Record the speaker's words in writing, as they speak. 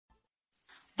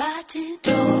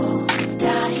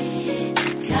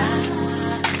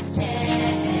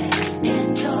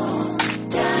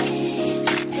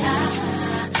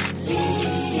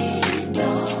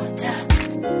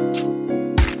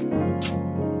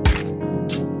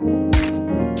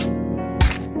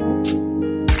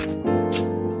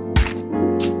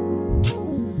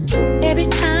Every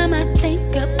time I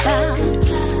think about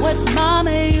what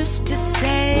Mama used to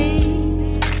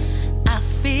say, I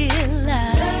feel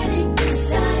like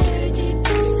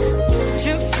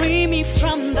to free me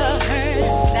from the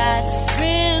hurt that's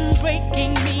been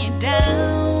breaking me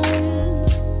down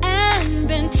and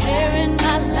been tearing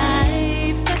my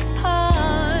life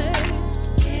apart.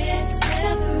 It's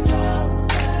never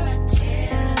over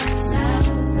until it's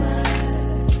over.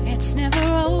 It's never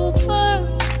over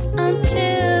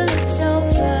until it's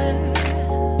over.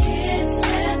 It's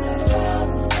never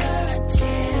over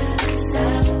until it's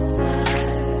over.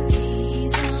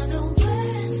 These are the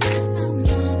words that my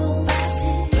mama would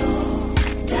say.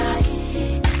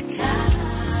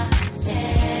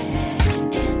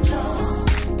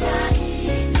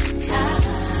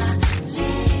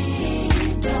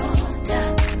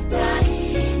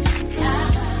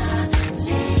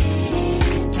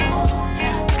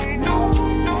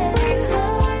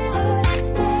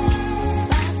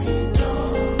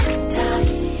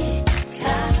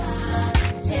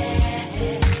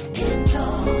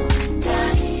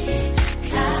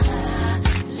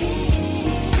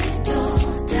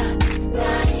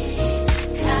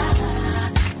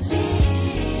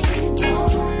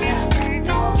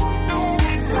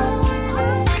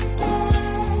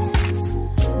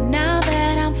 Now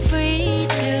that I'm free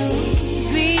to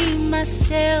be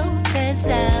myself, there's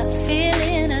a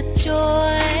feeling of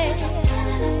joy.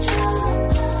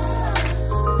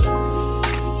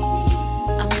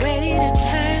 I'm ready to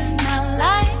turn my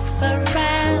life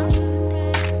around.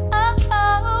 Oh,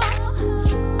 oh,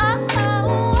 oh, oh,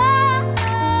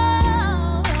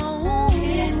 oh.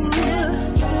 It's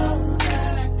never over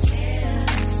until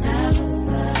it's over.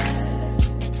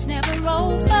 It's never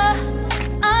over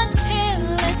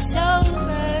until it's over.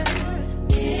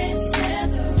 It's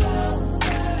never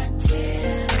over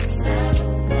until it's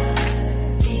over.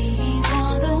 These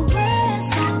are the words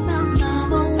that my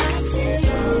mama would say.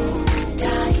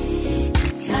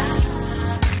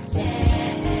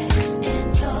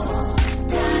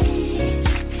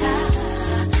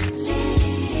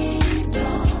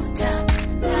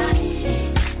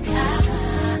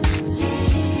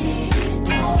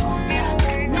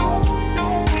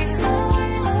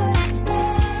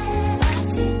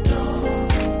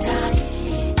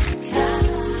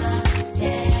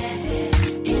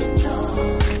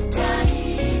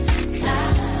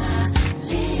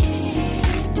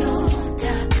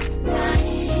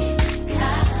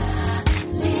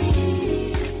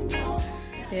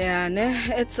 Yeah,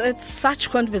 it's such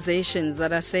conversations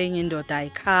that are saying indoda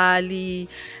ayikhali,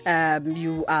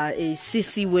 you are a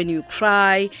sissy when you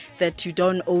cry, that you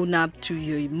don't own up to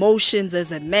your emotions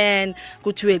as a man,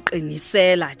 kuthiwe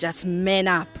qinisela, just man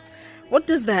up. What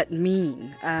does that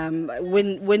mean?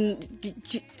 When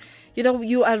you know,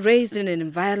 you are raised in an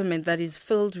environment that is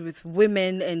filled with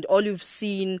women, and all you've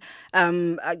seen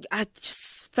are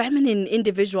just feminine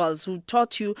individuals who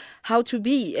taught you how to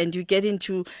be, and you get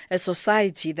into a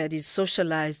society that is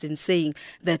socialized in saying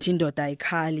that indoda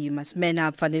ayikhali, you must man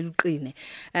up, fanele uqine.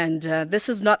 And this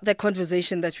is not the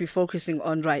conversation that we're focusing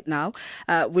on right now.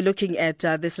 We're looking at,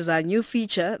 this is our new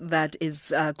feature that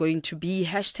is going to be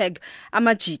hashtag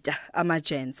Amajita,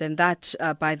 Amajens, and that,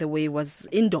 by the way, was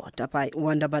Indoda by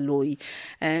Wanda Baloyi.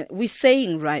 We're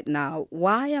saying right now,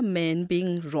 why are men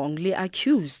being wrongly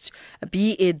accused?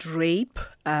 Be it rape,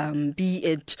 be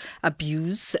it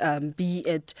abuse, be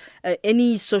it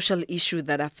any social issue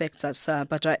that affects us,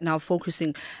 but right now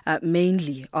focusing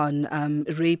mainly on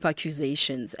rape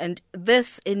accusations. And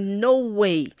this in no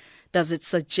way does it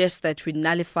suggest that we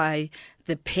nullify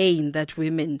the pain that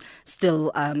women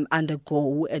still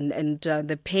undergo, and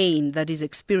the pain that is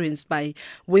experienced by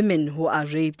women who are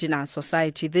raped in our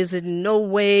society. There's in no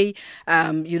way,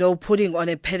 putting on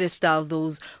a pedestal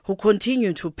those who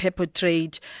continue to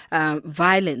perpetrate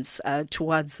violence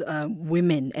towards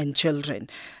women and children.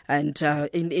 And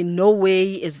in no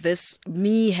way is this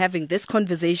me having this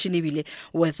conversation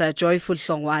with Joyful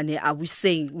Hlongwane. Are we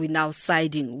saying we're now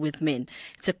siding with men?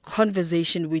 It's a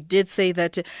conversation. We did say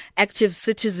that active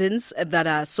citizens that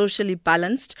are socially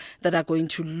balanced, that are going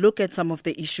to look at some of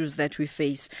the issues that we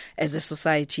face as a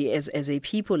society, as a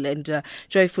people. And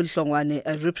Joyful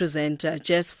Hlongwane represent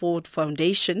Jess Foord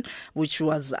Foundation, which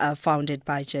was founded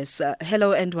by Jess.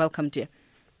 Hello and welcome, dear.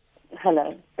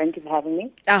 Hello. Thank you for having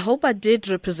me. I hope I did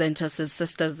represent us as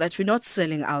sisters, that we're not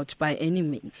selling out by any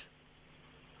means.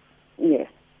 Yes.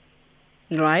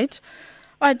 Right?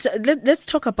 Right, let's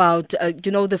talk about,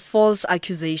 the false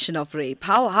accusation of rape.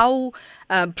 How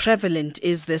prevalent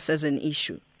is this as an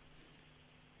issue?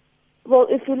 Well,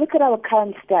 if you look at our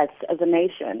current stats as a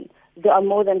nation, there are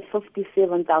more than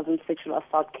 57,000 sexual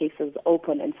assault cases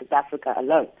open in South Africa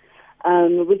alone,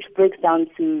 which breaks down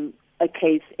to a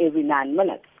case every 9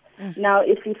 minutes. Now,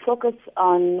 if we focus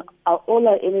on all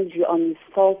our energy on these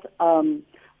false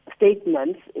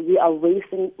statements, we are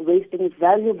wasting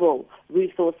valuable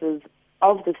resources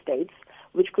of the states,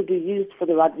 which could be used for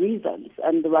the right reasons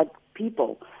and the right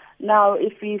people. Now,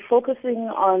 if we're focusing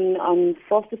on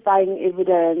falsifying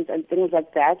evidence and things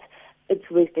like that, it's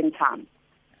wasting time.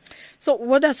 So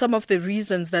what are some of the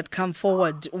reasons that come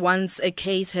forward once a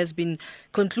case has been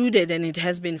concluded and it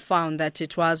has been found that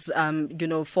it was,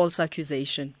 false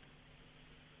accusation?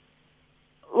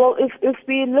 Well, if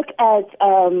we look at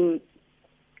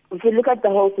the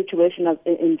whole situation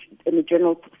in the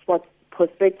general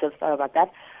perspective, sorry about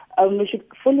that, we should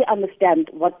fully understand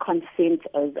what consent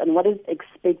is and what is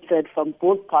expected from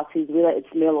both parties, whether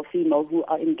it's male or female, who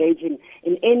are engaging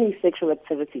in any sexual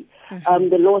activity.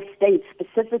 The law states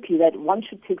specifically that one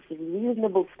should take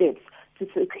reasonable steps to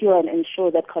secure and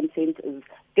ensure that consent is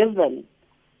given.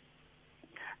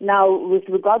 Now, with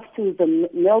regards to the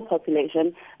male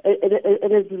population,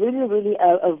 it is really, really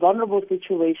a vulnerable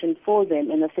situation for them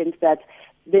in the sense that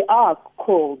they are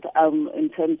called in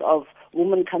terms of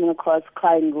women coming across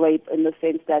crying rape, in the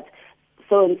sense that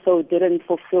so-and-so didn't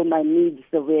fulfill my needs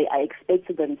the way I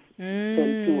expected them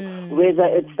to, whether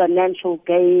it's financial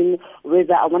gain,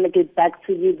 whether I want to get back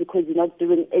to you because you're not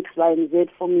doing X, Y, and Z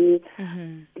for me.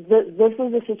 This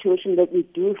is a situation that we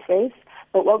do face,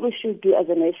 but what we should do as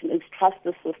a nation is trust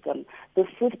the system. The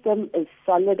system is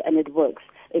solid and it works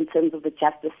in terms of the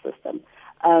justice system.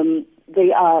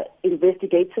 There are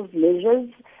investigative measures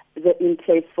that are in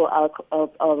place for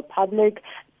our public.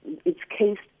 It's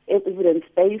case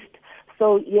evidence-based.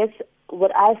 So, yes,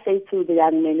 what I say to the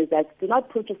young men is that do not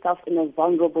put yourself in a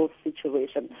vulnerable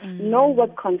situation. Know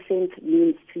what consent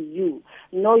means to you.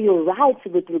 Know your rights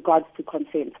with regards to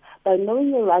consent. By knowing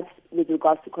your rights with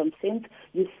regards to consent,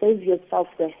 you save yourself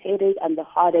the headache and the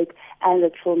heartache and the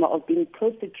trauma of being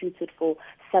prosecuted for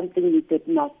something you did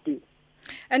not do.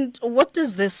 And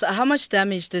how much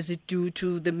damage does it do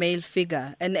to the male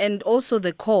figure and also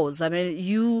the cause? I mean,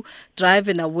 you drive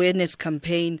an awareness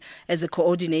campaign as a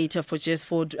coordinator for Jess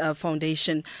Foord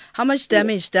Foundation. How much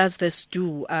damage does this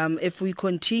do if we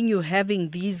continue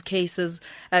having these cases,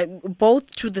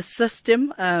 both to the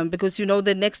system, because,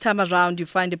 the next time around you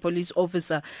find a police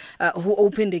officer who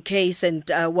opened a case and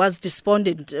was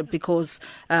despondent because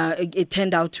it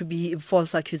turned out to be a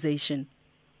false accusation?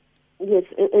 Yes,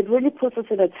 it really puts us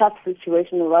in a tough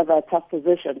situation, or rather a tough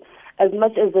position. As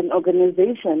much as an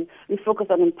organization, we focus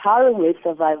on empowering rape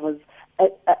survivors.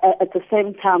 At the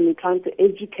same time, we're trying to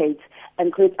educate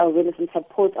and create awareness and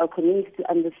support our community to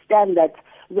understand that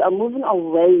we are moving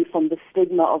away from the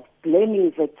stigma of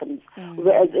blaming victims.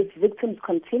 Whereas if victims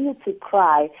continue to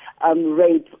cry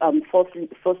rape,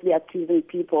 falsely accusing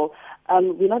people,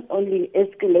 we're not only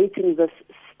escalating this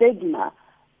stigma,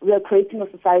 we are creating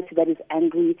a society that is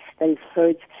angry, that is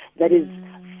hurt, that is,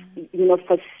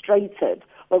 frustrated.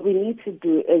 What we need to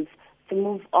do is to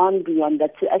move on beyond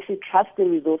that, to actually trust the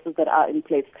resources that are in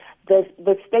place. The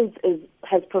state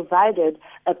has provided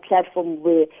a platform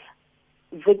where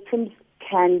victims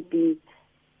can be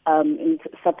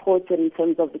supported in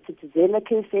terms of the Tutuzela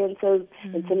care centers,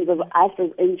 in terms of us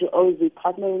as NGOs, we're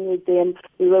partnering with them.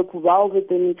 We work well with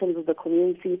them in terms of the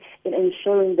community in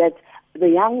ensuring that the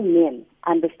young men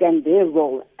understand their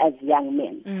role as young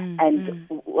men and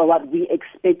what we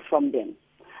expect from them.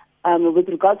 With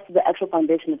regards to the actual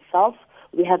foundation itself,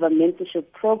 we have a mentorship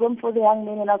program for the young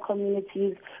men in our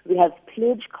communities. We have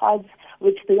pledge cards,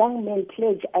 which the young men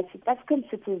pledge as South African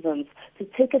citizens to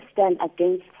take a stand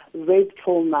against rape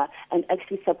trauma and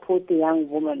actually support the young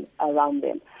women around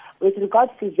them. With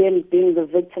regards to them being the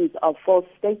victims of false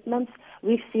statements,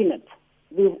 we've seen it.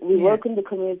 We work in the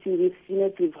community, we've seen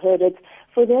it, we've heard it.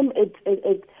 For them,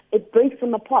 it breaks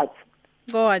them apart.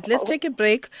 All right, let's take a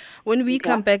break. When we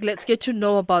come back, let's get to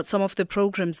know about some of the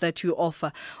programs that you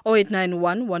offer.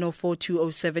 0891 104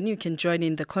 207. You can join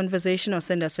in the conversation or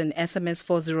send us an SMS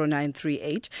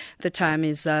 40938. The time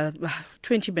is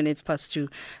 20 minutes past 2.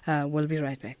 We'll be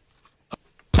right back.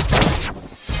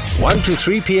 1 to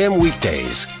 3 p.m.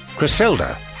 weekdays.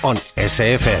 Griselda on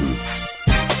SAFM.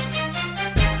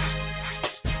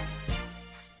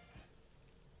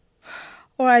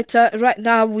 All right, right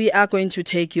now we are going to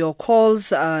take your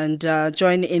calls and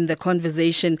join in the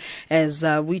conversation as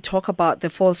we talk about the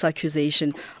false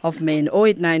accusation of men.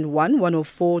 0891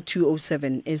 104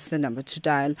 207 is the number to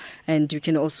dial, and you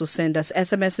can also send us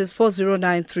SMSs.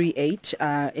 40938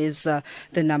 is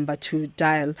the number to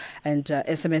dial, and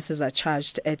SMSs are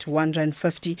charged at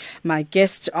R1.50. My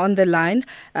guest on the line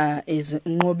is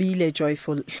Nqobile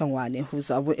Joyful Hlongwane,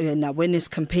 who's an awareness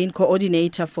campaign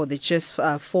coordinator for the Jess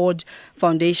Foord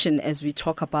Foundation, as we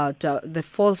talk about the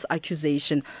false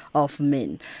accusation of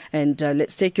men. And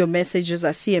let's take your messages.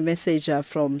 I see a message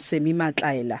from Semima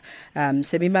Tlaila.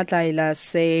 Semima Tlaila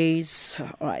says,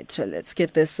 all right, let's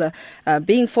get this.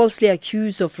 Being falsely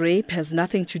accused of rape has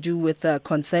nothing to do with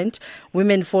consent.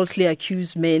 Women falsely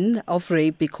accuse men of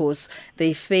rape because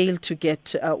they failed to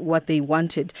get what they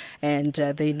wanted, and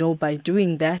they know by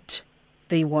doing that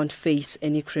they won't face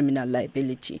any criminal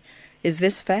liability. Is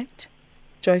this fact,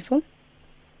 Joyful?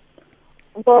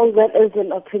 Well, that is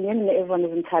an opinion. Everyone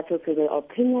is entitled to their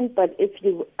opinion. But if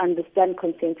you understand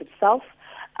consent itself,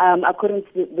 according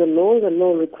to the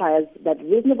law requires that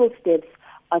reasonable steps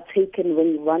are taken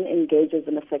when one engages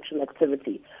in a sexual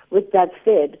activity. With that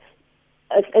said,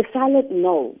 a silent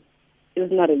no is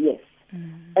not a yes.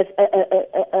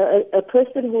 A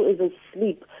person who is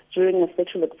asleep during a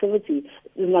sexual activity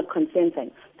is not consenting.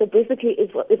 So basically,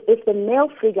 if the male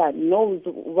figure knows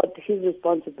what his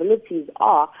responsibilities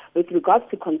are with regards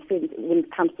to consent when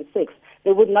it comes to sex,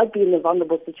 they would not be in a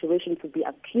vulnerable situation to be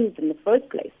accused in the first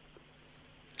place.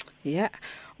 Yeah.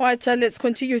 All right, let's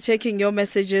continue taking your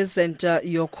messages and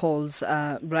your calls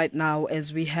right now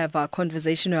as we have our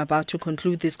conversation. We're about to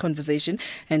conclude this conversation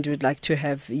and we'd like to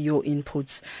have your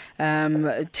inputs.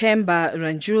 Temba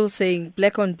Ranjul saying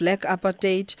black on black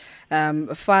apartheid,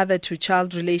 father to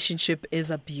child relationship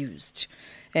is abused.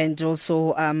 And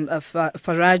also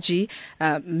Faraji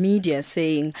Media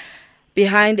saying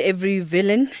behind every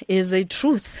villain is a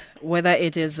truth, whether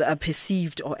it is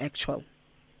perceived or actual.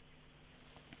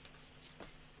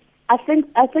 I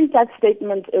think that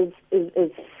statement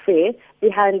is fair.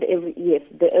 Behind every yes,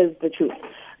 there is the truth.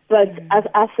 But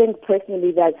I think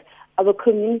personally that our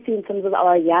community, in terms of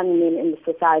our young men in the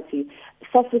society,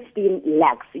 self-esteem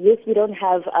lacks. Yes, we don't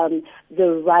have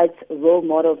the right role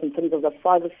models in terms of the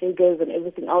father figures and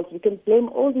everything else. We can blame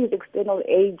all these external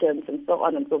agents and so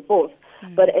on and so forth.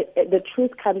 But the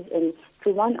truth comes in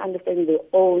to one understanding their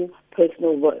own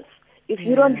personal worth. If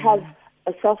you don't have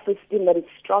a self-esteem that is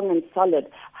strong and solid,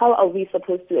 how are we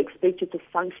supposed to expect you to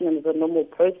function as a normal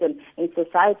person in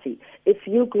society? If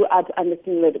you grew up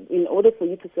understanding that in order for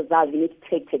you to survive, you need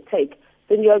to take,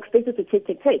 then you're expected to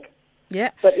take.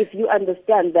 Yeah. But if you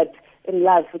understand that in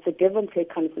life it's a give and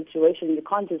take kind of situation, you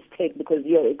can't just take because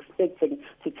you're expecting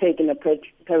to take in a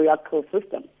patriarchal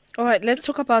system. All right, let's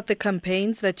talk about the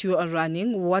campaigns that you are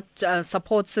running. What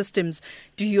support systems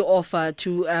do you offer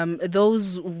to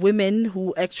those women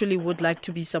who actually would like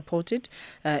to be supported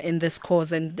in this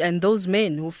cause and those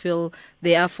men who feel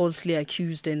they are falsely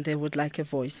accused and they would like a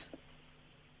voice?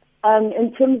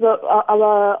 In terms of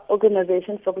our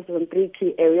organization focuses on 3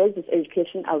 key areas: it's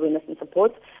education, awareness, and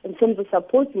support. In terms of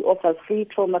support, we offer free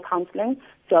trauma counseling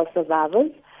to our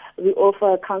survivors. We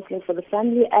offer counseling for the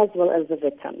family as well as the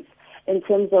victims. In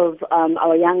terms of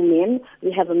our young men,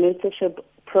 we have a mentorship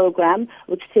program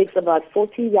which takes about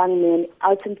 40 young men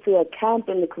out into a camp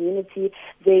in the community.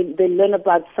 They learn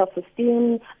about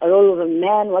self-esteem, a role of a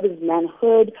man, what is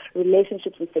manhood,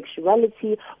 relationships and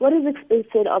sexuality, what is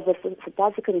expected of a South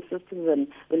African citizen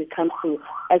when it comes to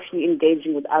actually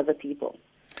engaging with other people.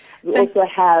 We also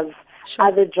have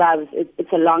other drives.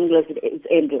 It's a long list. It's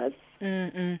endless.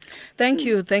 Thank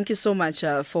you so much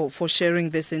for sharing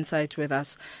this insight with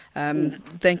us.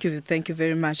 Thank you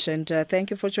very much, and thank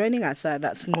you for joining us.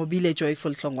 That's Nqobile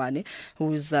Joyful Hlongwane,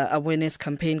 who is awareness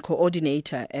campaign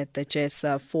coordinator at the Jess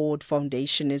Foord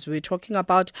Foundation, as we're talking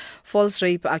about false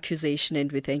rape accusation,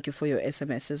 and we thank you for your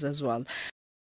SMSs as well.